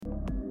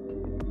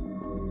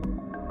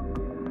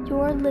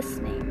You're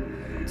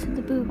listening to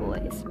the Boo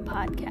Boys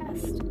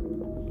podcast.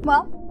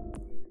 Well,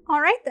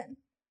 alright then.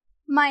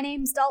 My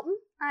name's Dalton.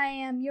 I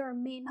am your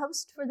main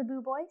host for the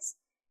Boo Boys.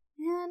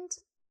 And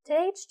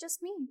today it's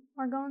just me.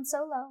 We're going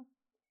solo.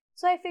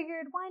 So I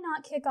figured, why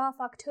not kick off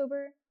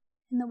October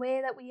in the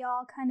way that we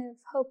all kind of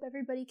hope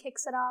everybody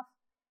kicks it off.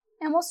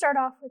 And we'll start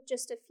off with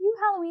just a few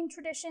Halloween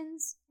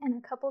traditions and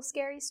a couple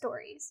scary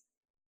stories.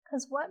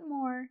 Because what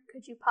more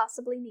could you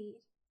possibly need?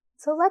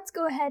 So let's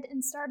go ahead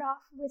and start off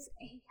with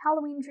a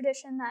Halloween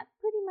tradition that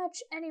pretty much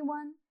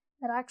anyone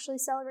that actually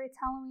celebrates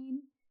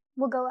Halloween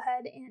will go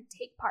ahead and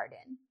take part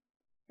in.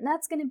 And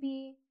that's going to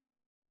be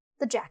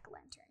the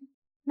jack-o'-lantern.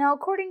 Now,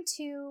 according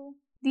to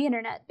the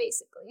internet,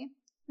 basically,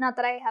 not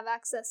that I have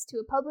access to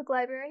a public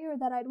library or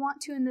that I'd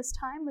want to in this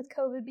time with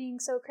COVID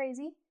being so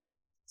crazy.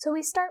 So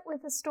we start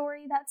with a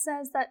story that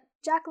says that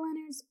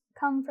jack-o'-lanterns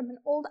come from an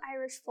old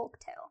Irish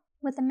folktale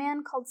with a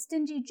man called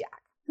Stingy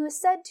Jack, who is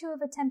said to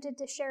have attempted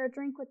to share a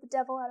drink with the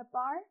devil at a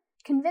bar,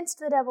 convinced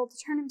the devil to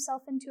turn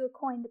himself into a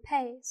coin to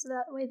pay, so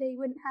that way they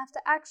wouldn't have to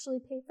actually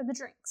pay for the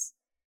drinks.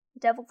 The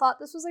devil thought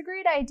this was a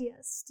great idea.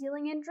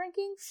 Stealing and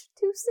drinking,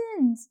 two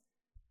sins.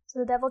 So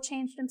the devil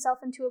changed himself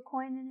into a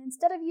coin, and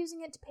instead of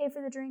using it to pay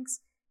for the drinks,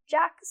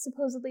 Jack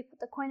supposedly put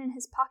the coin in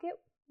his pocket,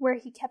 where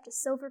he kept a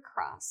silver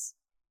cross,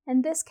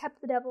 and this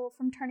kept the devil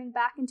from turning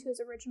back into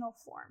his original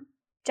form.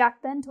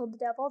 Jack then told the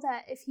devil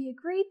that if he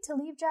agreed to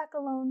leave Jack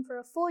alone for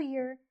a full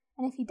year,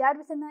 and if he died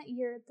within that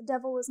year, the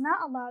devil was not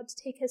allowed to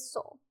take his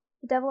soul.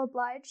 The devil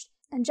obliged,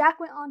 and Jack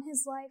went on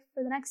his life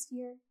for the next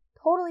year,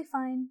 totally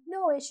fine,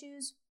 no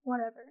issues,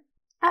 whatever.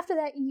 After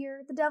that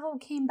year, the devil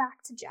came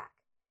back to Jack.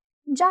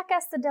 And Jack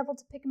asked the devil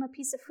to pick him a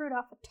piece of fruit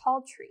off a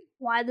tall tree.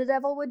 Why the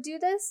devil would do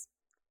this?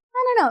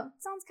 I don't know,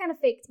 it sounds kind of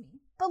fake to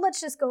me, but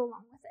let's just go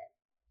along with it.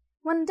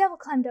 When the devil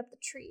climbed up the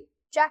tree,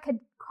 Jack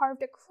had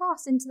carved a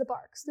cross into the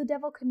bark, so the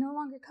devil could no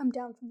longer come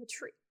down from the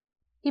tree.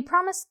 He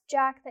promised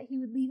Jack that he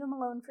would leave him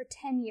alone for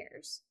 10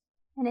 years,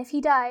 and if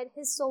he died,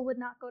 his soul would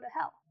not go to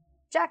hell.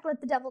 Jack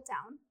let the devil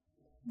down.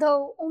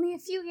 Though only a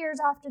few years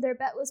after their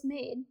bet was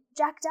made,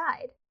 Jack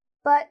died.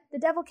 But the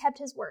devil kept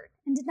his word,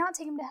 and did not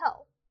take him to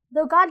hell,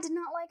 though God did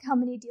not like how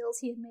many deals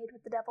he had made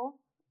with the devil,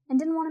 and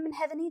didn't want him in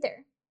heaven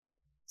either.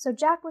 So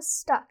Jack was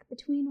stuck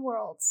between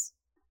worlds.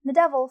 The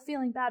devil,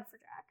 feeling bad for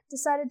Jack,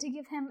 decided to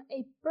give him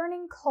a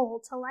burning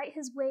coal to light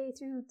his way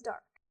through the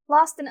dark.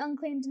 Lost and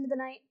unclaimed into the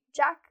night,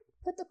 Jack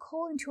put the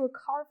coal into a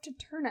carved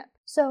turnip.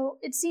 So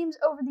it seems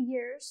over the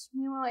years,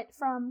 we went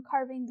from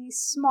carving these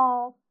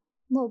small,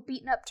 little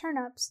beaten-up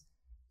turnips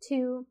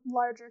to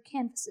larger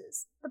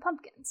canvases, the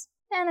pumpkins.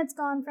 And it's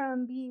gone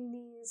from being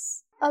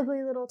these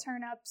ugly little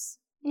turnips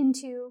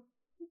into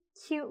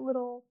cute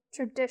little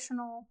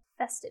traditional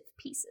festive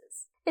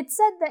pieces. It's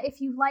said that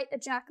if you light a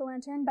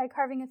jack-o'-lantern by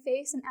carving a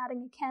face and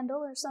adding a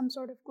candle or some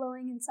sort of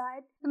glowing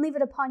inside, and leave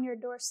it upon your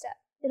doorstep,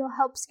 it'll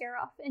help scare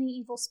off any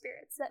evil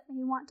spirits that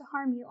may want to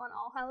harm you on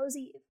All Hallows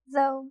Eve.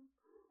 Though,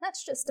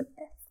 that's just a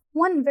myth.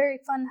 One very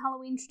fun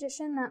Halloween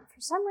tradition that for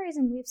some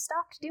reason we've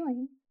stopped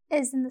doing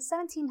is in the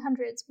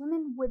 1700s,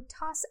 women would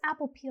toss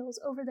apple peels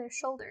over their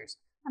shoulders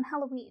on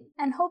Halloween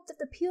and hope that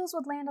the peels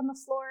would land on the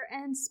floor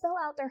and spell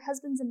out their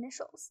husband's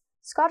initials.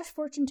 Scottish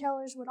fortune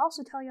tellers would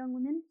also tell young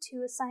women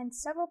to assign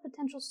several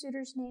potential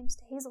suitors' names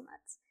to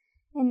hazelnuts,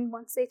 and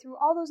once they threw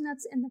all those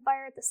nuts in the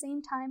fire at the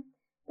same time,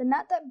 the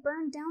nut that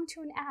burned down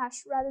to an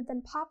ash rather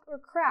than popped or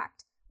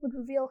cracked would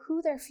reveal who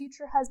their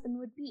future husband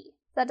would be.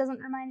 If that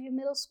doesn't remind you of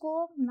middle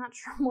school, I'm not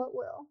sure what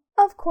will.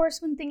 Of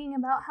course, when thinking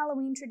about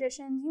Halloween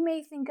traditions, you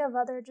may think of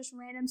other just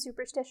random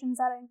superstitions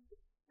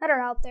that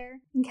are out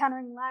there,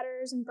 encountering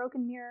ladders and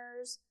broken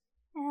mirrors,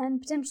 and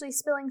potentially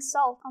spilling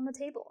salt on the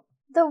table.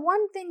 The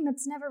one thing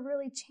that's never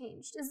really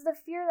changed is the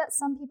fear that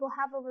some people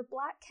have over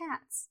black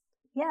cats.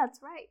 Yeah, that's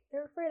right,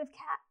 they're afraid of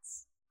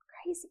cats.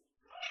 Crazy.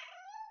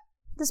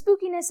 The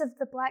spookiness of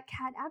the black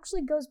cat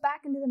actually goes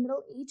back into the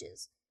Middle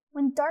Ages,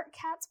 when dark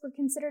cats were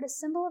considered a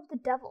symbol of the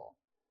devil.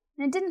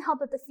 And it didn't help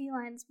that the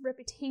felines'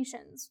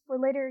 reputations were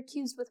later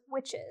accused with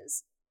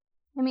witches.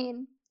 I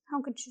mean,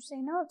 how could you say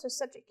no to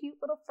such a cute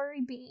little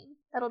furry being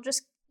that'll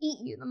just eat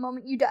you the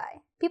moment you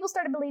die? People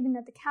started believing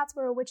that the cats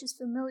were a witch's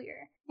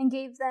familiar and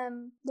gave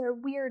them their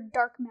weird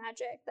dark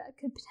magic that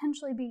could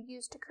potentially be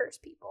used to curse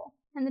people.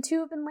 And the two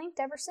have been linked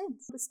ever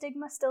since. The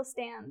stigma still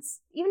stands.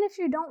 Even if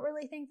you don't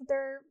really think that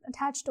they're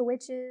attached to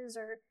witches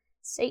or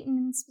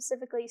Satan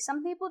specifically,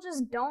 some people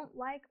just don't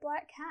like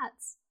black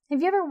cats.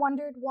 Have you ever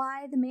wondered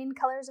why the main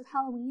colors of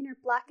Halloween are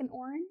black and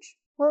orange?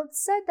 Well,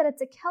 it's said that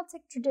it's a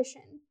Celtic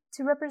tradition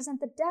to represent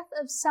the death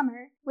of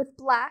summer, with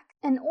black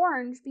and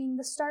orange being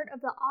the start of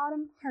the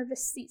autumn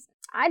harvest season.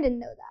 I didn't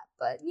know that,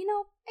 but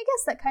I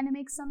guess that kind of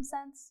makes some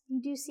sense.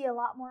 You do see a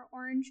lot more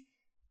orange,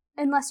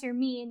 unless you're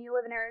me and you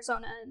live in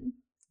Arizona and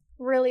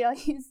really all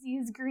you see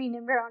is green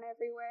and brown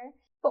everywhere.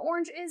 But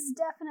orange is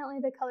definitely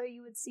the color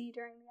you would see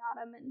during the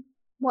autumn and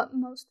what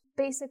most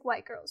basic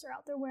white girls are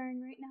out there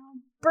wearing right now.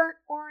 Burnt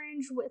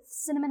orange with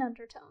cinnamon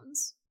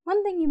undertones.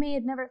 One thing you may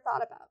have never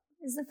thought about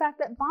is the fact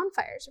that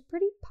bonfires are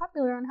pretty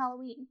popular on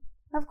Halloween.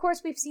 Of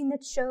course, we've seen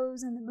the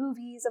shows and the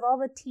movies of all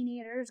the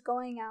teenagers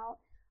going out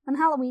on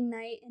Halloween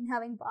night and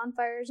having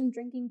bonfires and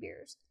drinking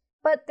beers.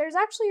 But there's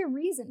actually a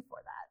reason for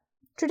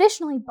that.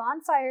 Traditionally,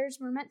 bonfires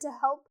were meant to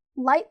help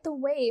light the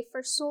way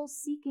for souls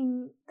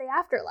seeking the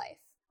afterlife.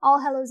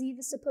 All Hallows Eve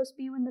is supposed to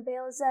be when the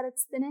veil is at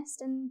its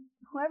thinnest, and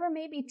whoever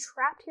may be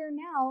trapped here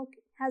now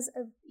has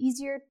an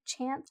easier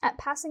chance at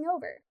passing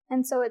over.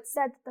 And so it's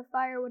said that the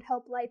fire would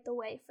help light the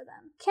way for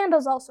them.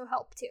 Candles also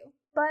help too,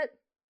 but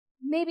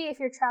maybe if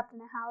you're trapped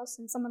in a house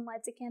and someone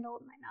lights a candle,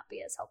 it might not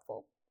be as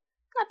helpful.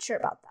 Not sure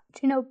about that. Do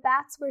you know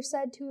bats were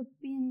said to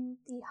have been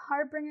the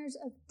harbingers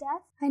of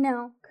death? I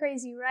know,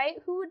 crazy, right?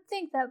 Who would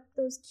think that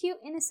those cute,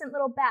 innocent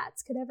little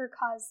bats could ever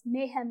cause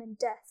mayhem and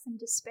death and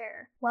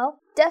despair?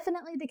 Well,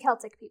 definitely the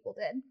Celtic people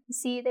did. You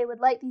see, they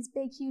would light these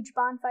big, huge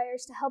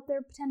bonfires to help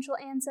their potential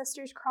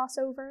ancestors cross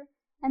over,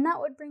 and that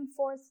would bring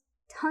forth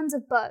tons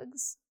of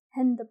bugs.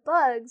 And the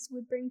bugs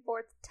would bring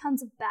forth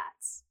tons of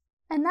bats.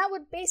 And that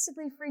would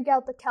basically freak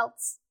out the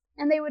Celts,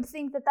 and they would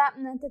think that that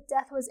meant that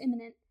death was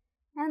imminent.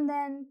 And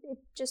then it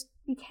just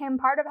became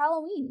part of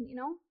Halloween, you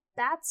know?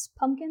 Bats,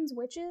 pumpkins,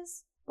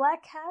 witches,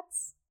 black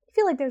cats. I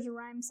feel like there's a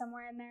rhyme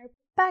somewhere in there.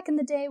 Back in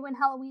the day when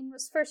Halloween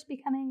was first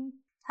becoming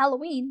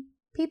Halloween,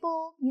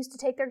 people used to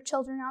take their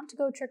children out to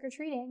go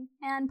trick-or-treating.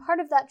 And part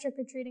of that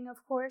trick-or-treating,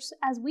 of course,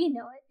 as we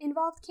know it,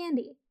 involved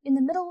candy. In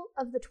the middle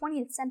of the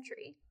 20th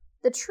century,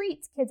 the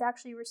treats kids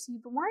actually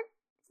received weren't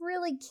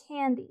really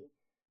candy.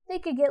 They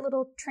could get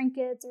little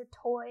trinkets or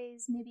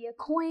toys, maybe a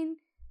coin,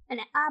 an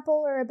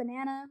apple or a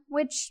banana,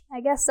 which I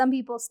guess some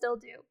people still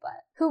do, but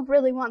who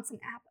really wants an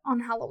apple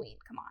on Halloween?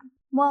 Come on.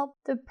 Well,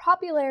 the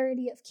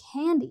popularity of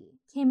candy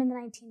came in the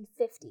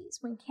 1950s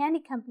when candy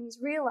companies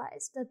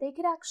realized that they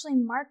could actually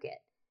market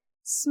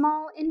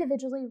small,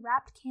 individually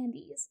wrapped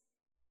candies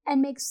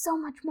and make so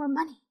much more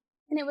money.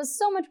 And it was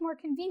so much more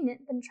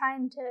convenient than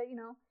trying to,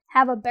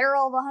 have a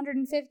barrel of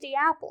 150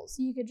 apples.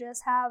 You could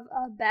just have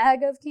a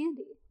bag of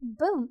candy.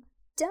 Boom,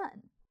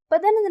 done.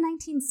 But then in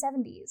the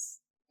 1970s,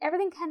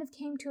 everything kind of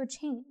came to a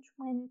change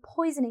when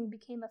poisoning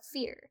became a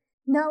fear.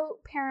 No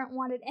parent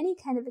wanted any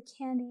kind of a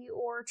candy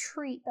or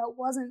treat that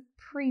wasn't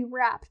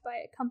pre-wrapped by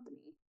a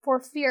company for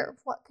fear of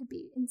what could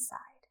be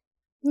inside.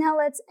 Now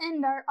let's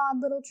end our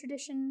odd little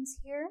traditions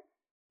here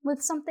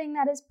with something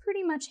that is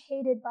pretty much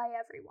hated by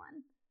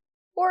everyone,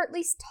 or at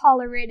least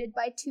tolerated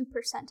by 2%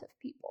 of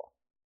people.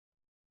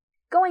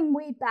 Going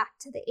way back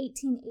to the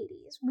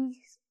 1880s,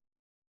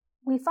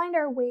 we find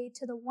our way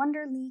to the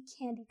Wonderly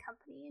Candy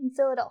Company in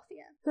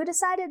Philadelphia, who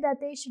decided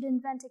that they should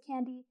invent a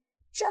candy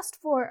just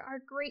for our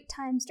great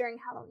times during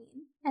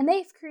Halloween. And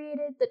they've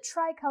created the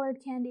tri-colored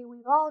candy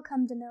we've all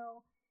come to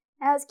know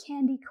as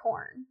candy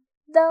corn.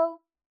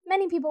 Though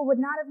many people would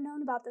not have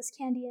known about this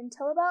candy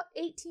until about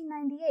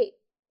 1898,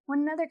 when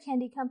another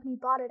candy company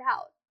bought it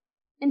out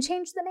and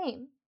changed the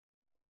name.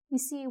 You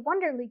see,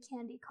 Wonderly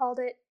Candy called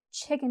it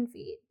chicken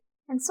feed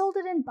and sold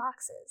it in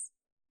boxes,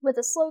 with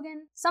a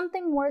slogan,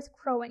 something worth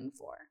crowing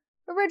for.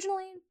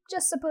 Originally,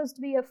 just supposed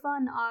to be a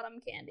fun autumn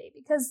candy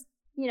because,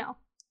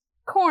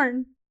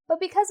 corn.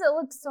 But because it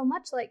looked so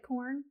much like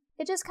corn,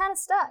 it just kind of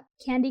stuck.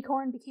 Candy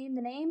corn became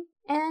the name,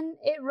 and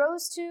it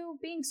rose to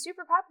being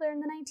super popular in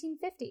the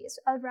 1950s,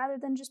 rather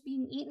than just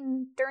being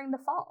eaten during the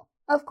fall.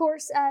 Of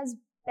course, as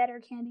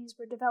better candies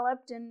were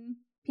developed and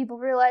people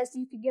realized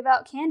you could give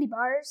out candy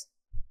bars,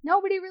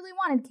 nobody really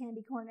wanted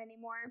candy corn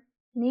anymore.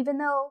 And even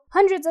though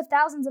hundreds of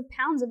thousands of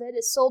pounds of it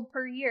is sold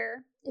per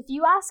year, if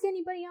you ask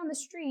anybody on the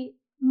street,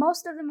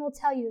 most of them will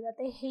tell you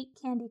that they hate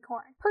candy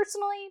corn.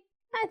 Personally,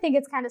 I think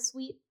it's kind of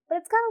sweet, but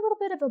it's got a little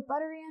bit of a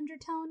buttery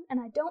undertone, and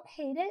I don't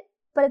hate it,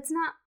 but it's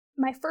not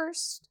my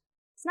first,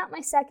 it's not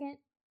my second,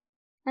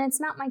 and it's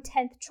not my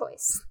 10th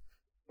choice.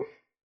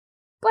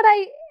 But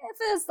if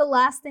it's the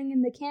last thing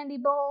in the candy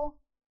bowl,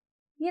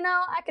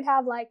 I could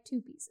have like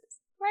 2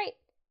 pieces, right?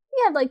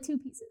 You have like 2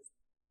 pieces.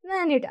 And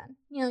then you're done.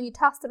 You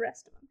toss the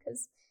rest of them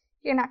because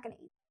you're not going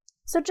to eat.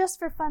 So just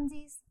for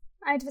funsies,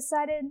 I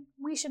decided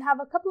we should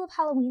have a couple of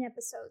Halloween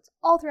episodes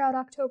all throughout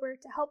October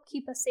to help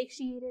keep us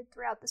satiated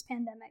throughout this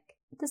pandemic.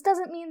 This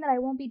doesn't mean that I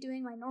won't be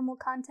doing my normal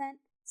content.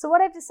 So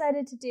what I've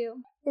decided to do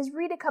is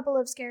read a couple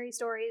of scary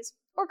stories,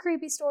 or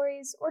creepy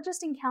stories, or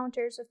just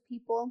encounters of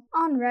people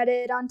on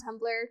Reddit, on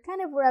Tumblr,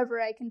 kind of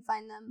wherever I can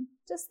find them.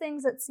 Just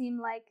things that seem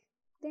like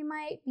they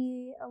might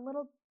be a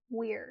little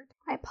weird.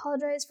 I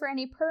apologize for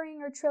any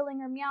purring or trilling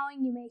or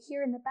meowing you may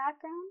hear in the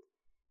background.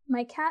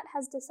 My cat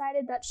has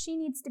decided that she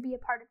needs to be a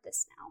part of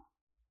this now.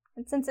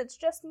 And since it's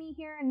just me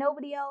here and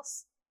nobody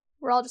else,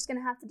 we're all just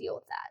gonna have to deal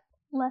with that.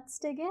 Let's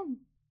dig in.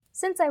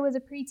 Since I was a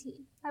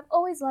preteen, I've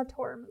always loved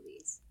horror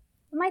movies.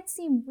 It might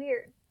seem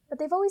weird, but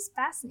they've always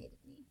fascinated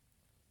me.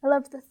 I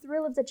loved the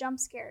thrill of the jump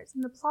scares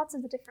and the plots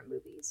of the different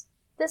movies.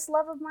 This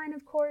love of mine,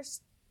 of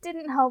course,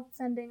 didn't help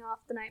fending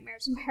off the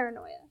nightmares and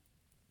paranoia.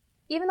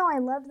 Even though I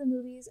loved the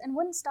movies and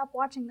wouldn't stop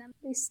watching them,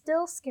 they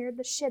still scared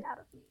the shit out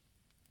of me.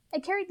 I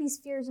carried these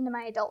fears into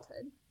my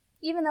adulthood,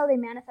 even though they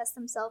manifest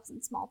themselves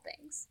in small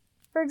things.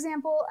 For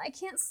example, I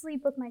can't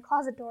sleep with my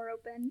closet door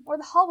open or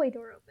the hallway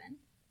door open.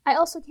 I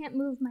also can't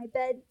move my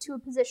bed to a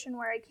position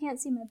where I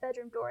can't see my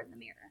bedroom door in the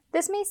mirror.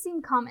 This may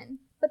seem common,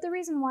 but the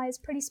reason why is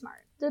pretty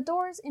smart. The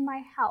doors in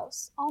my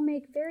house all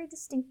make very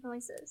distinct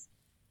noises.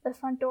 The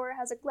front door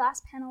has a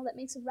glass panel that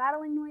makes a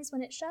rattling noise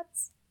when it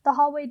shuts. The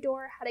hallway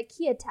door had a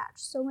key attached,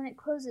 so when it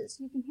closes,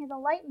 you can hear the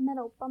light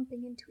metal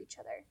bumping into each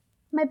other.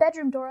 My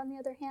bedroom door, on the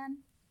other hand,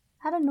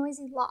 had a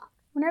noisy lock.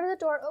 Whenever the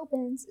door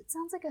opens, it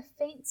sounds like a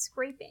faint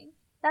scraping.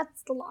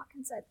 That's the lock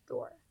inside the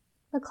door.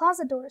 The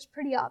closet door is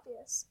pretty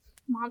obvious.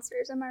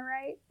 Monsters, am I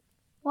right?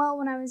 Well,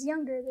 when I was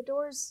younger, the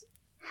doors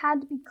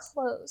had to be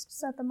closed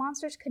so that the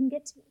monsters couldn't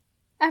get to me.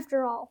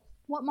 After all,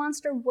 what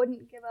monster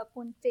wouldn't give up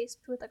when faced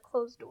with a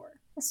closed door?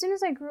 As soon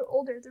as I grew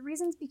older, the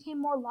reasons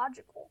became more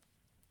logical,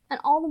 and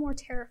all the more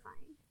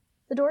terrifying.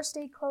 The door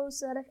stayed closed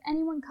so that if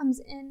anyone comes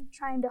in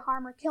trying to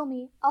harm or kill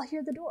me, I'll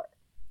hear the door.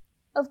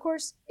 Of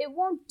course, it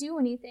won't do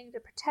anything to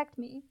protect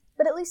me,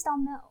 but at least I'll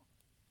know.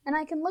 And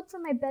I can look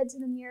from my bed to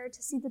the mirror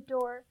to see the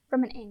door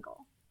from an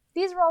angle.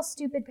 These were all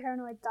stupid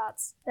paranoid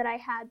thoughts that I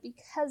had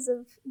because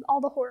of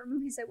all the horror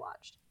movies I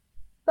watched.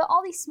 But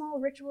all these small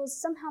rituals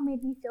somehow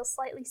made me feel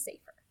slightly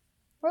safer.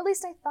 Or at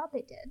least I thought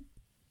they did.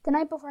 The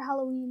night before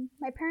Halloween,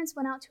 my parents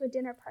went out to a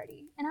dinner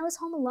party, and I was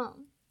home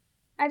alone.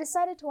 I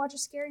decided to watch a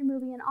scary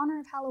movie in honor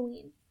of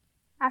Halloween.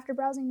 After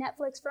browsing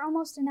Netflix for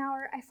almost an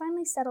hour, I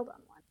finally settled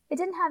on one. It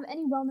didn't have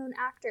any well-known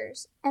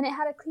actors, and it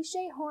had a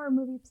cliché horror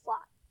movie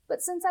plot.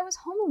 But since I was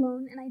home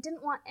alone and I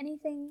didn't want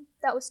anything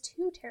that was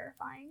too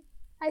terrifying,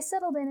 I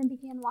settled in and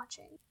began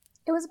watching.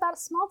 It was about a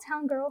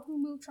small-town girl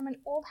who moved from an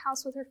old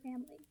house with her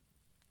family.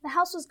 The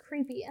house was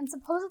creepy and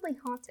supposedly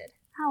haunted.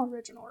 How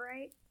original,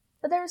 right?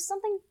 But there was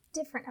something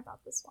different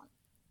about this one.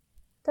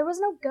 There was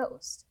no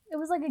ghost. It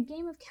was like a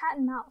game of cat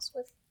and mouse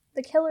with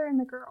the killer and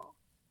the girl.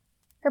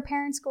 Her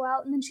parents go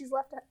out and then she's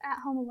left at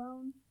home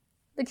alone.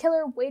 The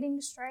killer waiting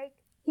to strike.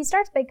 He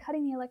starts by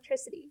cutting the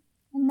electricity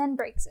and then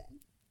breaks in.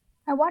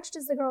 I watched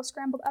as the girl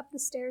scrambled up the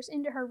stairs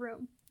into her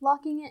room,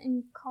 locking it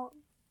and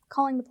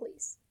calling the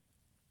police.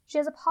 She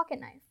has a pocket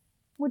knife,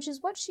 which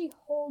is what she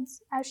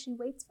holds as she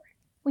waits for him.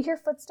 We hear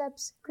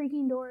footsteps,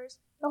 creaking doors,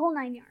 the whole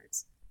 9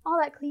 yards. All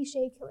that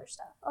cliché killer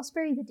stuff. I'll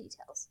spare you the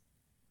details.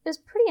 It was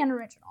pretty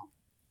unoriginal.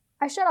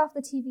 I shut off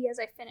the TV as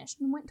I finished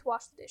and went to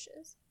wash the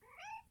dishes.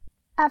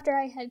 After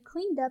I had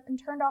cleaned up and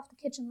turned off the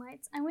kitchen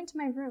lights, I went to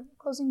my room,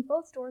 closing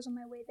both doors on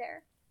my way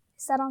there. I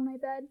sat on my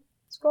bed,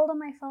 scrolled on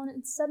my phone,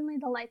 and suddenly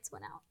the lights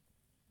went out.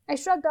 I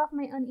shrugged off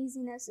my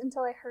uneasiness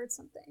until I heard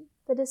something.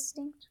 The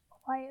distinct,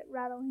 quiet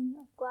rattling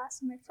of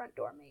glass in my front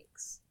door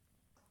makes.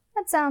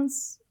 That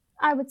sounds,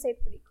 I would say,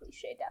 pretty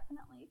cliché,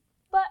 definitely.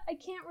 But I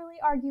can't really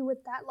argue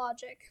with that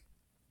logic.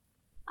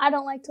 I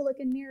don't like to look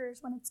in mirrors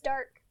when it's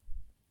dark.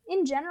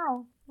 In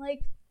general,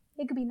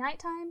 it could be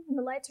nighttime and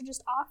the lights are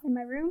just off in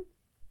my room.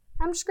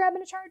 I'm just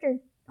grabbing a charger,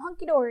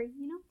 hunky-dory,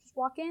 just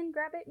walk in,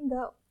 grab it, and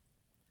go.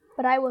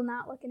 But I will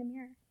not look in a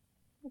mirror.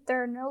 If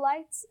there are no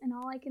lights and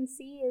all I can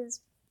see is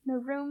the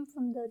room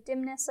from the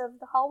dimness of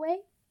the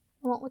hallway,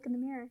 I won't look in the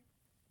mirror,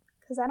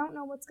 because I don't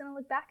know what's going to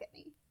look back at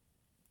me.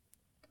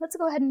 Let's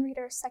go ahead and read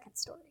our second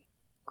story.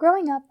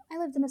 Growing up, I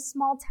lived in a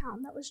small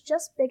town that was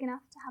just big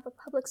enough to have a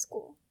public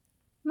school.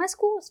 My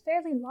school was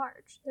fairly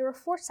large. There were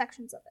 4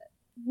 sections of it.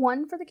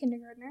 1 for the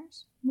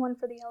kindergartners, 1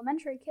 for the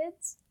elementary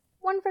kids,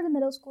 1 for the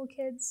middle school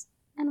kids,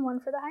 and 1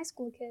 for the high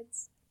school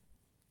kids.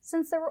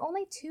 Since there were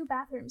only 2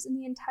 bathrooms in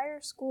the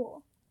entire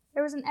school,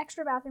 there was an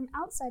extra bathroom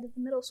outside of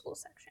the middle school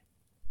section.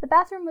 The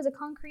bathroom was a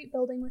concrete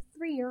building with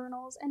 3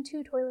 urinals and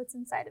 2 toilets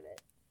inside of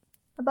it.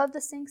 Above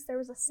the sinks, there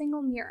was a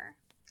single mirror.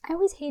 I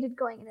always hated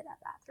going into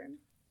that bathroom.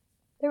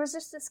 There was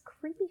just this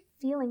creepy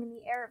feeling in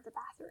the air of the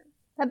bathroom.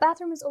 That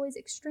bathroom was always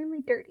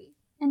extremely dirty,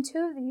 and 2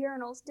 of the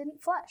urinals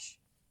didn't flush.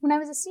 When I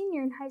was a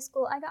senior in high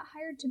school, I got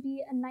hired to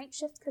be a night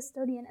shift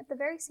custodian at the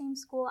very same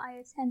school I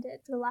attended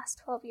for the last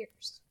 12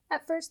 years.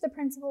 At first, the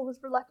principal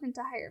was reluctant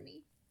to hire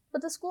me,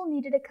 but the school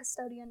needed a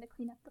custodian to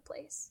clean up the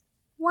place.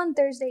 One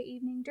Thursday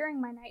evening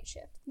during my night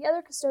shift, the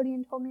other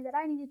custodian told me that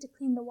I needed to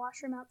clean the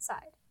washroom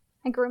outside.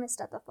 I grimaced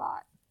at the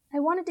thought. I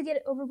wanted to get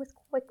it over with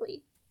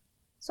quickly,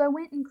 so I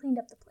went and cleaned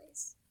up the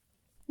place.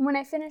 And when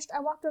I finished, I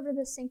walked over to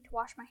the sink to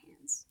wash my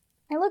hands.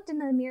 I looked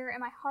into the mirror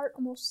and my heart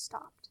almost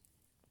stopped.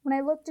 When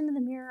I looked into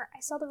the mirror, I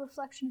saw the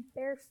reflection of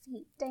bare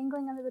feet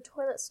dangling under the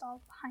toilet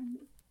stall behind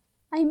me.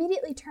 I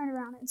immediately turned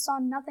around and saw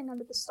nothing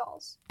under the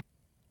stalls.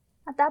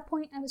 At that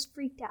point, I was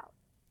freaked out,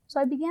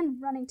 so I began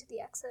running to the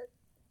exit.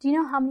 Do you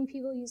know how many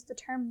people use the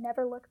term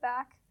never look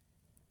back?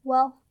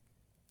 Well,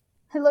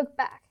 I looked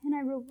back, and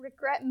I will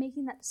regret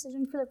making that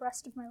decision for the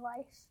rest of my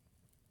life.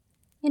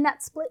 In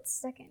that split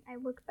second, I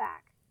looked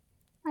back.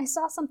 I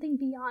saw something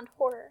beyond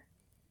horror.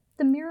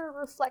 The mirror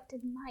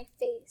reflected my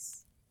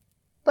face.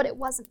 But it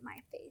wasn't my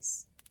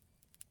face.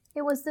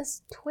 It was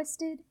this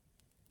twisted,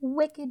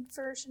 wicked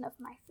version of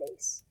my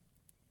face.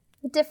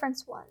 The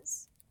difference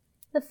was,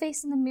 the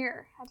face in the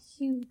mirror had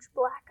huge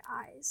black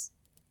eyes,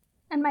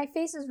 and my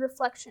face's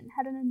reflection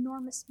had an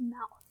enormous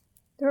mouth.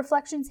 The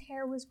reflection's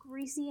hair was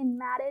greasy and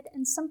matted,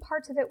 and some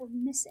parts of it were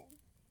missing.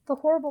 The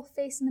horrible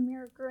face in the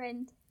mirror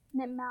grinned,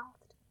 and it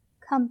mouthed,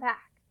 "Come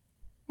back."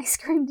 I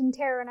screamed in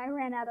terror, and I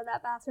ran out of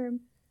that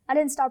bathroom. I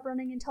didn't stop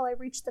running until I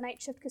reached the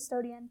night shift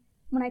custodian.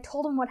 When I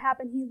told him what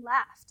happened, he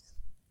laughed.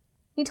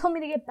 He told me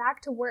to get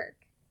back to work.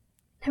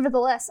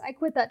 Nevertheless, I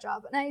quit that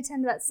job and I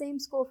attended that same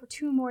school for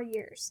 2 more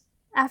years.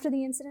 After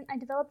the incident, I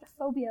developed a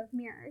phobia of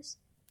mirrors.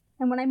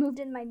 And when I moved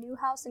in my new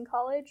house in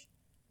college,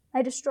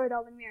 I destroyed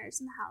all the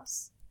mirrors in the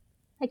house.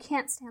 I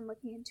can't stand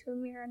looking into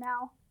a mirror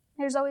now.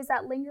 There's always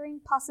that lingering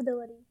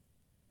possibility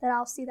that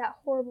I'll see that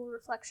horrible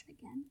reflection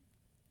again.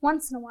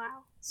 Once in a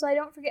while, so I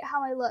don't forget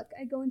how I look,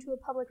 I go into a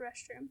public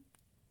restroom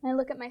and I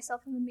look at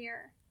myself in the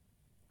mirror.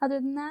 Other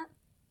than that,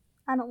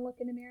 I don't look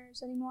into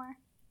mirrors anymore.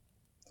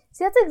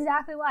 See, that's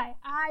exactly why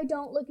I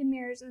don't look in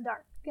mirrors in the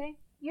dark, okay?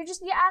 You're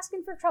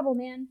asking for trouble,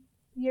 man.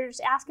 You're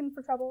just asking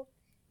for trouble.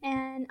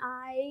 And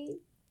I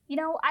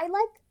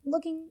like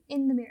looking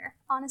in the mirror.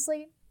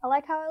 Honestly, I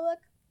like how I look.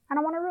 I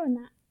don't want to ruin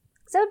that.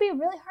 Because it would be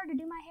really hard to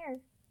do my hair.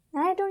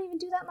 And I don't even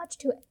do that much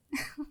to it.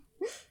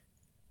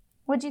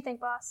 What'd you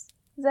think, boss?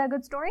 Is that a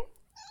good story?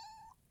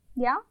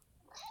 Yeah?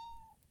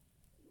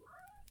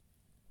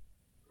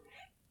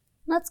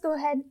 Let's go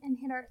ahead and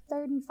hit our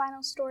third and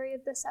final story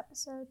of this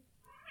episode.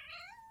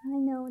 I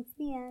know it's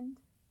the end.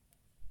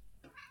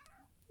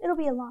 It'll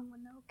be a long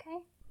one though,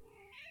 okay?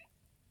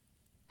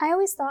 I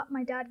always thought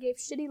my dad gave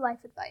shitty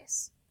life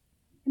advice.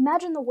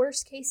 Imagine the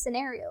worst case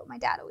scenario, my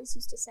dad always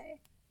used to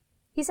say.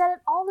 He said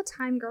it all the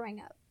time growing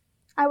up.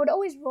 I would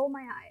always roll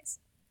my eyes.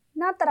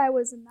 Not that I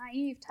was a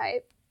naive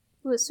type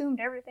who assumed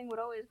everything would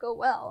always go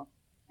well,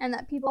 and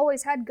that people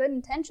always had good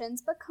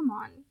intentions, but come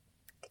on.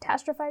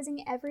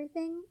 Catastrophizing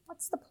everything?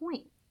 What's the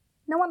point?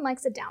 No one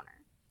likes a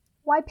downer.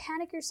 Why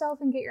panic yourself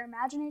and get your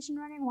imagination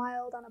running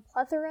wild on a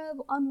plethora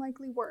of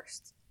unlikely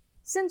worsts?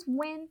 Since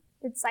when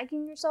did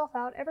psyching yourself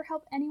out ever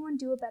help anyone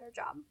do a better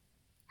job?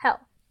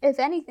 Hell, if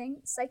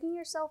anything, psyching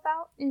yourself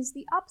out is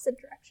the opposite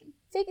direction.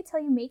 Fake it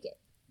till you make it.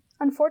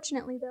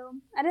 Unfortunately, though,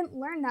 I didn't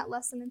learn that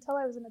lesson until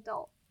I was an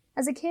adult.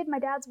 As a kid, my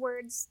dad's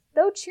words,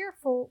 though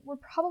cheerful, were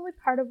probably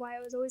part of why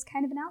I was always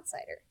kind of an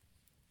outsider.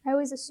 I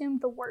always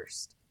assumed the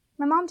worst.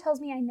 My mom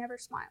tells me I never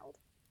smiled.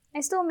 I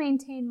still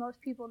maintain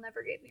most people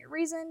never gave me a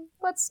reason,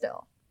 but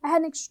still, I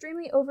had an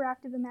extremely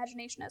overactive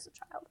imagination as a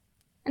child.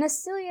 And as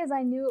silly as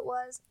I knew it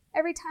was,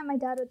 every time my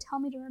dad would tell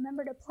me to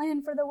remember to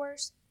plan for the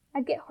worst,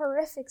 I'd get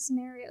horrific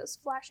scenarios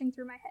flashing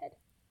through my head.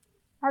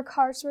 Our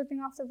car swerving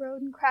off the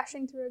road and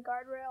crashing through a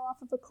guardrail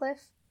off of a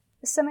cliff,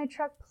 a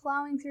semi-truck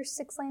plowing through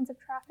 6 lanes of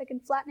traffic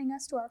and flattening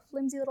us to our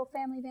flimsy little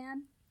family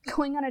van,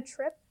 going on a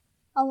trip,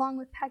 along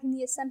with packing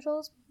the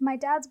essentials. My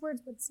dad's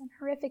words would send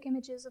horrific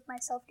images of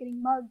myself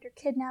getting mugged or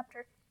kidnapped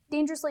or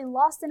dangerously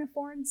lost in a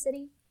foreign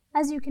city.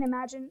 As you can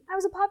imagine, I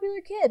was a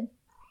popular kid.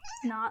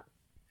 Not.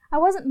 I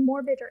wasn't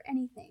morbid or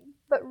anything,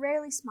 but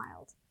rarely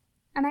smiled.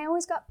 And I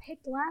always got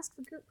picked last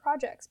for group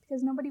projects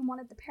because nobody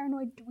wanted the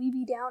paranoid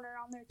dweeby downer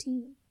on their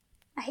team.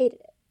 I hated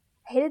it.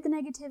 I hated the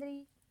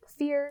negativity. The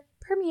fear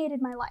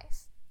permeated my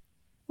life.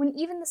 When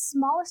even the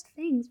smallest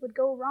things would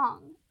go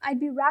wrong, I'd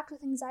be racked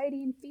with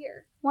anxiety and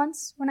fear.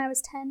 Once, when I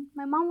was 10,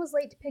 my mom was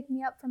late to pick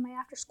me up from my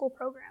after-school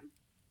program.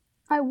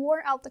 I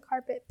wore out the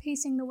carpet,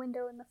 pacing the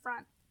window in the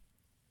front,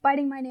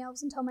 biting my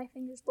nails until my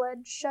fingers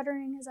bled,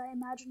 shuddering as I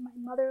imagined my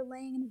mother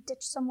laying in a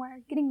ditch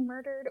somewhere, getting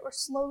murdered or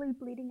slowly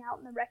bleeding out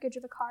in the wreckage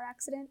of a car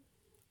accident.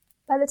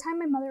 By the time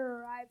my mother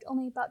arrived,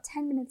 only about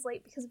 10 minutes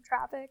late because of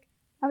traffic,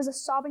 I was a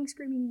sobbing,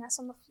 screaming mess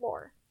on the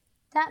floor.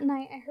 That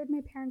night, I heard my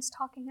parents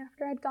talking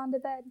after I'd gone to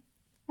bed.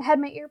 I had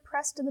my ear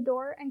pressed to the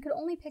door and could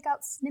only pick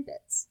out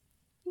snippets.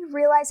 You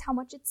realize how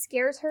much it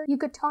scares her? You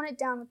could tone it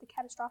down with the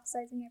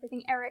catastrophizing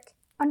everything, Eric.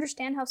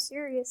 Understand how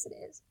serious it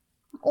is.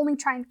 I'm only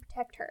trying to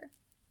protect her.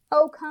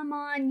 Oh, come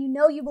on, you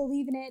know you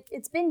believe in it.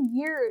 It's been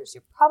years.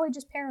 You're probably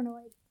just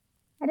paranoid.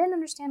 I didn't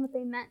understand what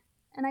they meant,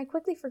 and I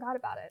quickly forgot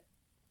about it.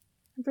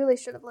 I really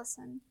should have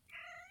listened.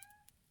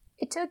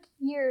 It took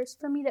years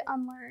for me to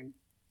unlearn.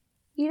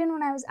 Even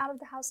when I was out of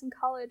the house in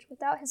college,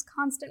 without his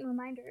constant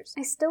reminders,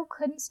 I still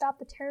couldn't stop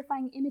the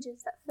terrifying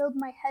images that filled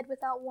my head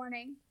without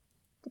warning.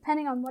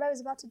 Depending on what I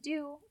was about to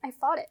do, I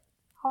fought it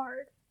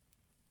hard.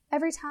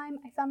 Every time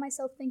I found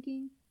myself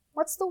thinking,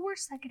 what's the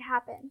worst that could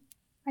happen?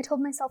 I told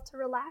myself to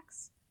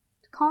relax,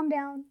 to calm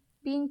down.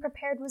 Being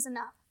prepared was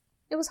enough.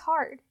 It was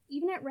hard,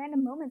 even at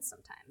random moments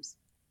sometimes.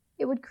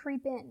 It would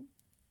creep in.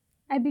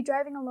 I'd be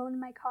driving alone in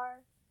my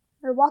car,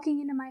 or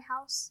walking into my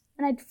house,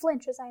 and I'd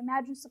flinch as I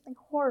imagined something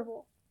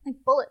horrible, like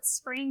bullets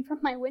spraying from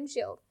my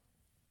windshield,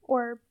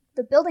 or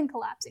the building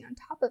collapsing on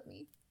top of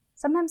me.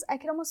 Sometimes I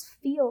could almost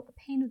feel the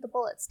pain of the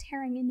bullets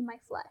tearing into my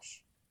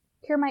flesh,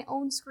 hear my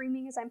own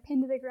screaming as I'm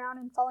pinned to the ground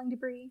and falling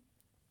debris.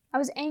 I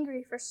was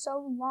angry for so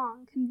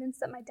long,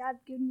 convinced that my dad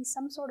had given me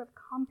some sort of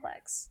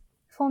complex.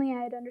 If only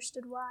I had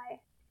understood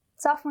why.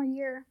 Sophomore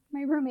year,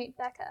 my roommate,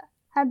 Becca,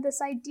 had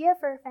this idea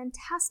for a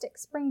fantastic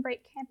spring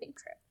break camping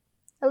trip.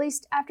 At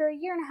least after a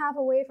year and a half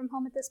away from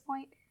home at this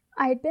point,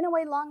 I had been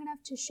away long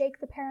enough to shake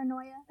the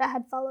paranoia that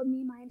had followed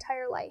me my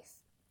entire life,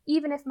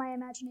 even if my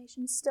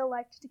imagination still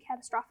liked to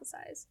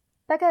catastrophize.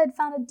 Becca had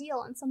found a deal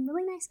on some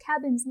really nice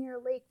cabins near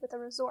a lake with a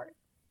resort,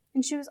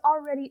 and she was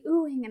already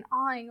oohing and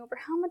awing over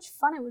how much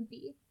fun it would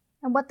be,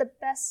 and what the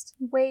best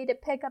way to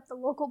pick up the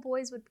local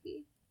boys would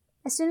be.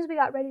 As soon as we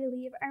got ready to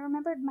leave, I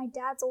remembered my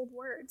dad's old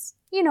words.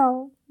 You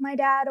know, my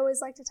dad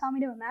always liked to tell me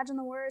to imagine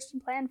the worst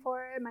and plan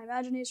for it. My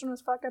imagination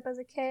was fucked up as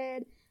a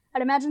kid.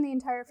 I'd imagine the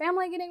entire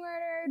family getting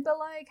murdered, but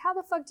how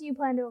the fuck do you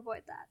plan to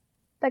avoid that?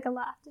 Becca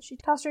laughed as she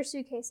tossed her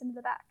suitcase into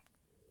the back.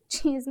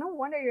 Geez, no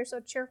wonder you're so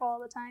cheerful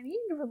all the time. You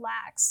need to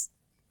relax.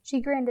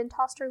 She grinned and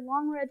tossed her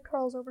long red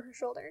curls over her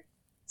shoulder,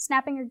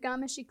 snapping her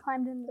gum as she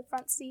climbed into the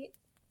front seat.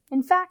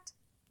 In fact,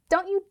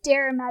 don't you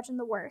dare imagine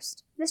the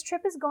worst. This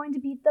trip is going to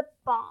be the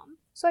bomb.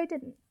 So I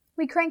didn't.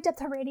 We cranked up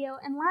the radio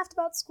and laughed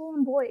about school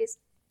and boys,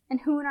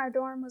 and who in our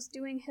dorm was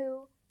doing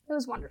who. It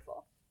was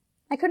wonderful.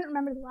 I couldn't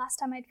remember the last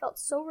time I'd felt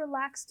so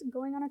relaxed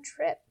going on a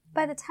trip.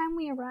 By the time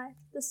we arrived,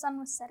 the sun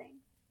was setting,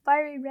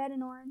 fiery red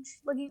and orange,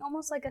 looking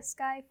almost like a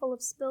sky full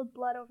of spilled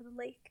blood over the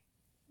lake.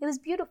 It was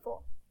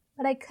beautiful,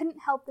 but I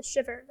couldn't help the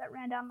shiver that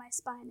ran down my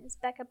spine as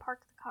Becca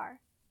parked the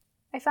car.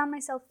 I found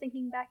myself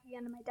thinking back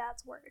again to my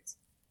dad's words.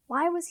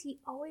 Why was he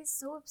always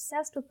so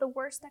obsessed with the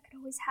worst that could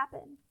always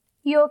happen?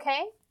 You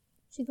okay?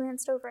 She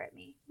glanced over at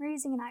me,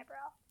 raising an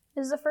eyebrow. It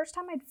was the first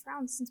time I'd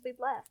frowned since we'd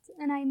left,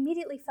 and I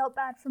immediately felt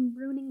bad from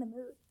ruining the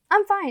mood.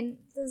 I'm fine.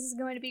 This is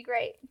going to be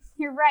great.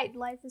 You're right,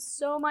 life is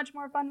so much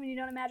more fun when you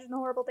don't imagine the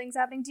horrible things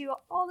happening to you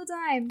all the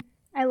time.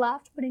 I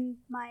laughed, putting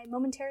my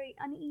momentary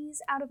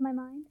unease out of my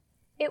mind.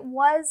 It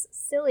was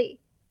silly.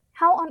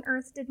 How on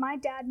earth did my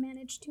dad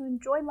manage to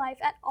enjoy life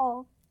at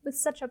all with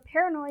such a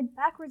paranoid,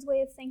 backwards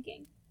way of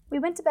thinking? We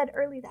went to bed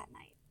early that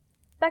night.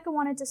 Becca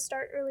wanted to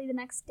start early the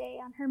next day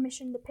on her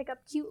mission to pick up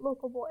cute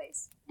local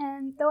boys,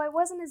 and though I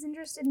wasn't as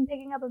interested in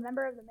picking up a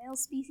member of the male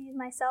species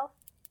myself,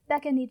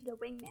 Becca needed a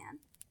wingman,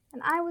 and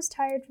I was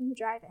tired from the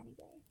drive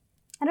anyway.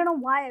 I don't know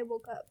why I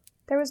woke up.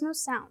 There was no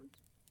sound,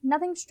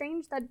 nothing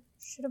strange that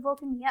should have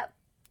woken me up,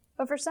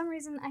 but for some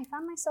reason I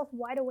found myself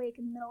wide awake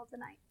in the middle of the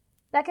night.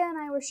 Becca and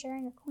I were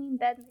sharing a queen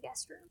bed in the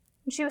guest room,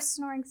 and she was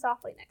snoring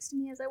softly next to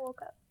me as I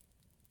woke up.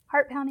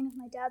 Heart pounding with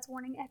my dad's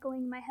warning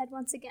echoing in my head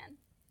once again.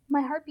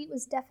 My heartbeat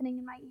was deafening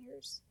in my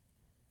ears,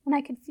 and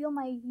I could feel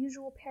my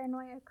usual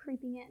paranoia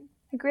creeping in.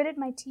 I gritted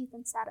my teeth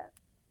and sat up.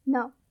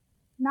 No,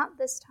 not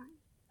this time.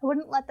 I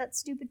wouldn't let that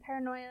stupid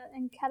paranoia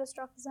and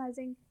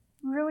catastrophizing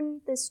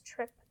ruin this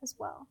trip as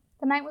well.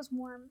 The night was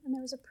warm, and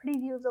there was a pretty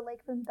view of the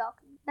lake from the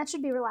balcony. That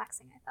should be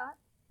relaxing, I thought.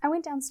 I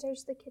went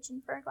downstairs to the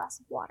kitchen for a glass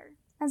of water.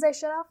 As I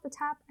shut off the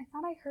tap, I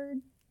thought I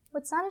heard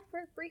what sounded for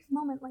a brief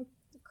moment like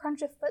the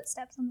crunch of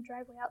footsteps on the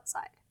driveway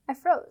outside. I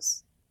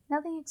froze.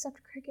 Nothing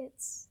except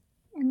crickets,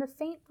 and the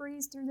faint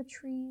breeze through the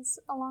trees,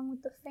 along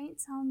with the faint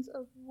sounds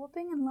of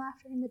whooping and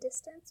laughter in the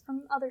distance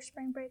from other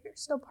spring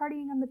breakers still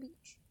partying on the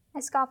beach.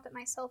 I scoffed at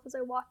myself as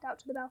I walked out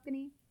to the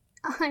balcony.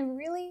 I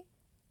really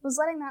was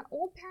letting that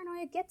old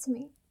paranoia get to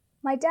me.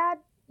 My dad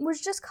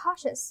was just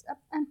cautious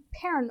and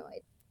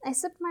paranoid. I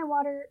sipped my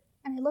water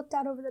and I looked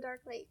out over the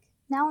dark lake.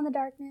 Now in the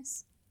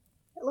darkness,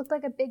 it looked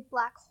like a big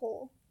black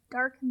hole,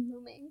 dark and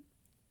looming,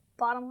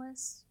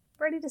 bottomless,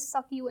 ready to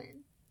suck you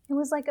in. It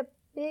was like a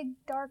big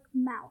dark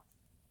mouth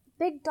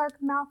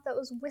that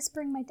was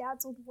whispering my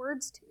dad's old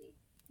words to me.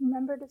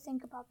 Remember to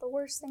think about the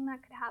worst thing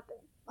that could happen.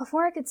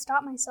 Before I could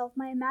stop myself,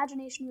 my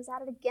imagination was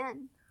at it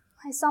again.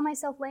 I saw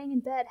myself laying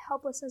in bed,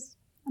 helpless as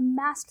a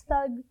masked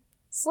thug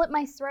slit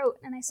my throat,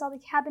 and I saw the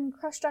cabin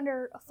crushed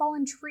under a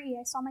fallen tree.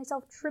 I saw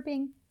myself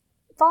tripping,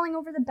 falling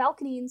over the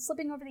balcony and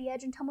slipping over the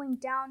edge and tumbling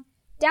down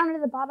into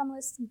the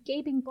bottomless,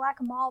 gaping black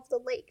maw of the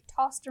lake,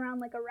 tossed around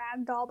like a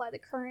rag doll by the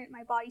current,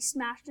 my body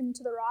smashed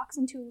into the rocks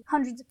into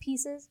hundreds of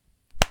pieces.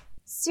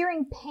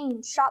 Searing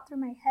pain shot through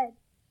my head,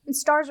 and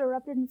stars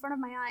erupted in front of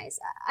my eyes.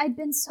 I'd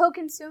been so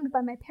consumed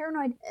by my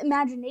paranoid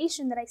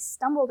imagination that I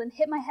stumbled and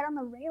hit my head on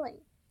the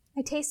railing.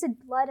 I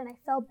tasted blood and I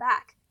fell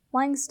back,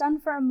 lying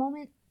stunned for a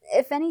moment.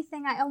 If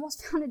anything, I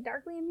almost found it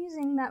darkly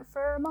amusing that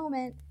for a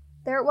moment,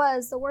 there it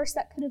was, the worst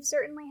that could have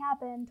certainly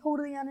happened,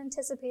 totally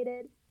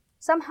unanticipated.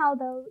 Somehow,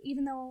 though,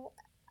 even though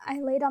I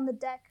laid on the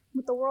deck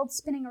with the world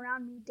spinning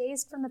around me,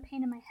 dazed from the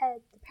pain in my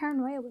head, the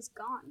paranoia was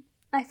gone.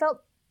 I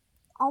felt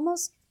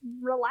almost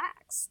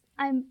relaxed.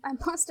 I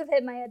must have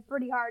hit my head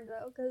pretty hard,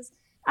 though, because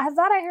I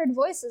thought I heard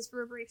voices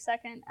for a brief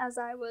second as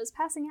I was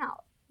passing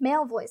out.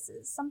 Male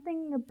voices,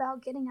 something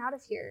about getting out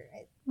of here.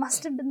 It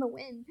must have been the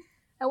wind.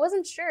 I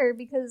wasn't sure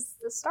because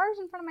the stars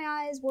in front of my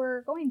eyes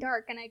were going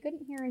dark and I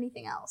couldn't hear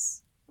anything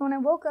else. When I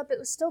woke up, it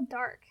was still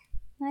dark,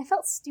 and I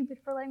felt stupid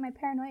for letting my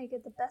paranoia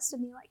get the best of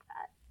me like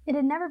that. It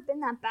had never been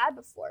that bad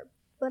before,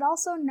 but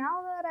also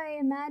now that I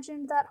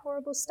imagined that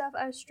horrible stuff,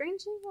 I was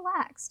strangely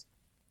relaxed.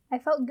 I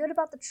felt good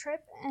about the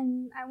trip,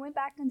 and I went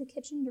back into the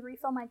kitchen to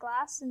refill my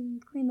glass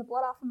and clean the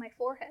blood off of my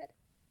forehead.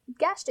 It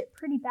gashed it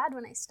pretty bad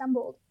when I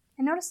stumbled.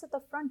 I noticed that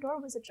the front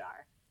door was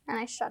ajar, and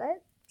I shut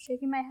it,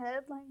 shaking my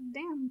head like,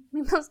 damn,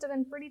 we must have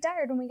been pretty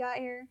tired when we got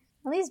here.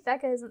 At least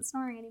Becca isn't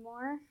snoring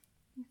anymore,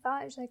 I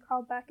thought as I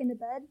crawled back into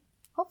bed.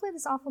 Hopefully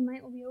this awful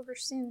night will be over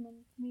soon, and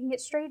we can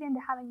get straight into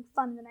having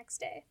fun the next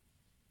day.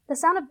 The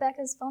sound of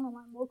Becca's phone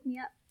alarm woke me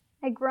up.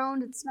 I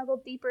groaned and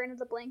snuggled deeper into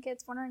the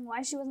blankets, wondering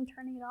why she wasn't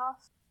turning it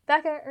off.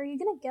 Becca, are you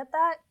gonna get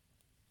that?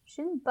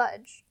 She didn't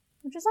budge,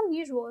 which is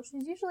unusual.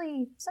 She's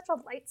usually such a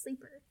light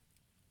sleeper.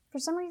 For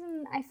some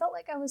reason, I felt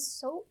like I was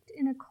soaked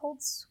in a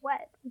cold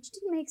sweat, which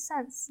didn't make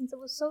sense since it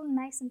was so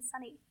nice and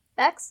sunny.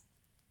 Bex?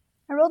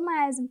 I rolled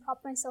my eyes and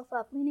propped myself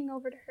up, leaning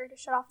over to her to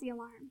shut off the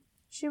alarm.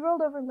 She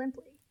rolled over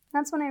limply.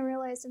 That's when I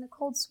realized in a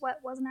cold sweat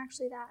wasn't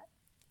actually that.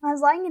 I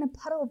was lying in a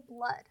puddle of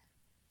blood.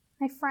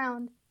 I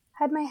frowned.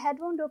 Had my head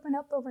wound opened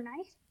up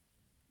overnight?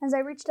 As I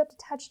reached up to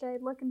touch it,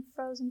 I'd look and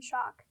froze in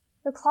shock.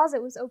 The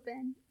closet was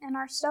open, and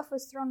our stuff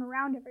was thrown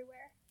around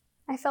everywhere.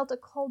 I felt a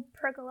cold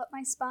prickle up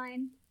my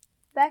spine.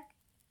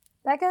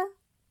 Becca?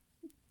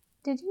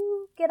 Did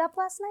you get up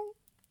last night?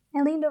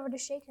 I leaned over to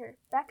shake her.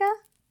 Becca?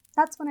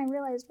 That's when I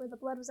realized where the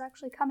blood was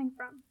actually coming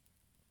from.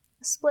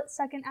 A split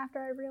second after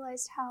I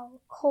realized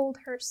how cold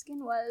her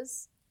skin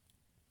was.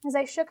 As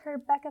I shook her,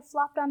 Becca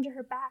flopped onto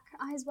her back,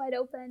 eyes wide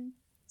open,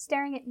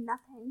 staring at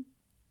nothing.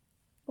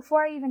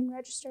 Before I even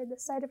registered, the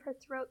side of her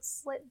throat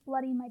slit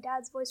bloody. My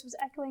dad's voice was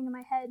echoing in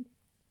my head.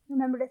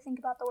 Remember to think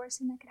about the worst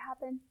thing that could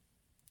happen.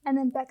 And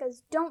then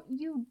Becca's, "Don't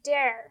you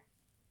dare!"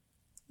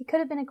 It could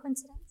have been a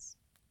coincidence.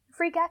 A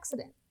freak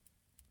accident.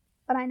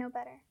 But I know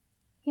better.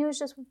 He was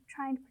just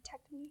trying to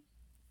protect me.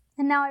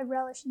 And now I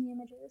relish in the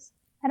images.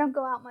 I don't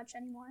go out much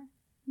anymore.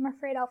 I'm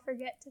afraid I'll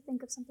forget to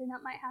think of something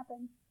that might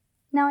happen.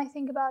 Now I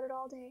think about it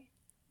all day.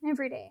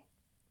 Every day.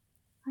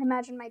 I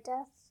imagine my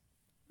death.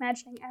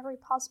 Imagining every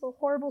possible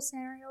horrible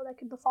scenario that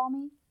could befall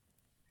me.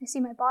 I see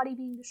my body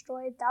being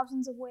destroyed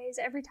thousands of ways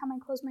every time I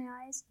close my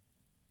eyes.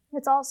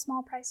 It's all a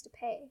small price to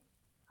pay.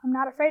 I'm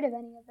not afraid of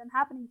any of them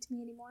happening to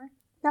me anymore.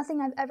 Nothing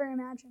I've ever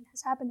imagined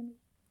has happened to me.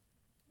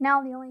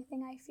 Now the only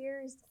thing I fear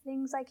is the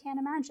things I can't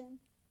imagine.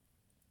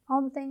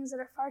 All the things that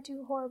are far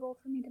too horrible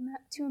for me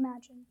to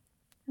imagine.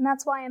 And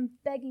that's why I'm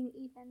begging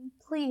Ethan,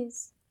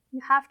 please,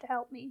 you have to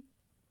help me.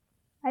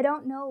 I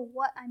don't know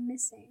what I'm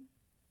missing.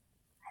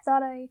 I've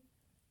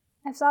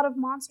thought of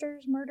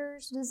monsters,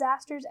 murders,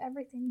 disasters,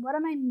 everything. What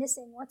am I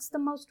missing? What's the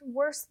most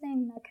worst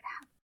thing that could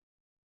happen?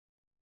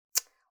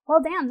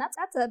 Well, damn, that's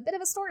a bit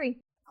of a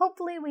story.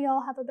 Hopefully we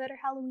all have a better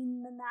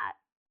Halloween than that,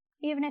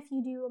 even if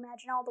you do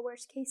imagine all the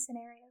worst case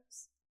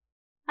scenarios.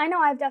 I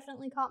know I've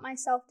definitely caught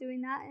myself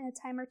doing that in a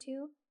time or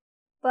two,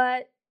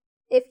 but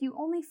if you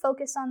only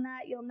focus on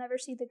that, you'll never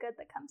see the good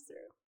that comes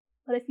through.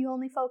 But if you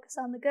only focus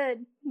on the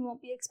good, you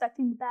won't be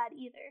expecting the bad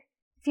either.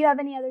 If you have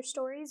any other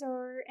stories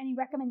or any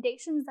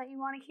recommendations that you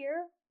want to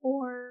hear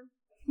or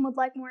would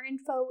like more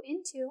info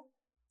into,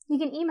 you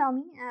can email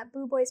me at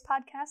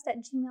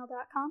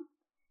booboyspodcast@gmail.com.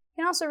 You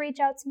can also reach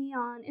out to me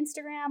on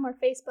Instagram or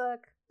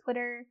Facebook,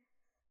 Twitter,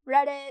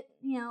 Reddit,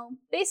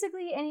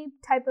 basically any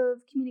type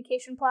of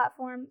communication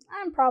platform.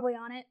 I'm probably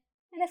on it.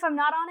 And if I'm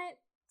not on it,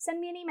 send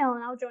me an email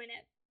and I'll join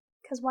it.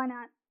 Because why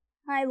not?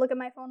 I look at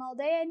my phone all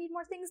day. I need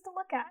more things to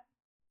look at.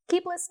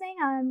 Keep listening.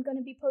 I'm going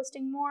to be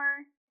posting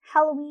more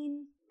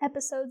Halloween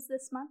episodes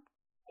this month,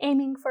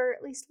 aiming for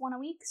at least one a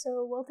week,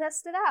 so we'll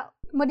test it out.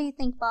 What do you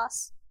think,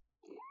 boss?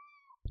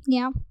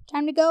 Yeah,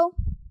 time to go?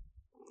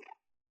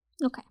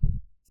 Okay.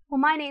 Well,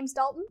 my name's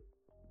Dalton.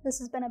 This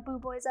has been a Boo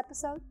Boys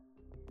episode.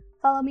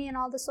 Follow me in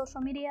all the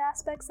social media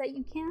aspects that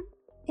you can.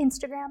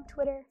 Instagram,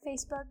 Twitter,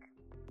 Facebook,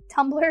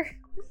 Tumblr,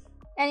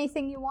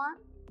 anything you want.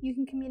 You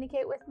can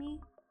communicate with me.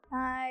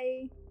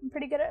 I'm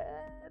pretty good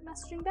at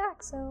messaging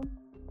back, so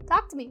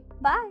talk to me.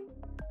 Bye!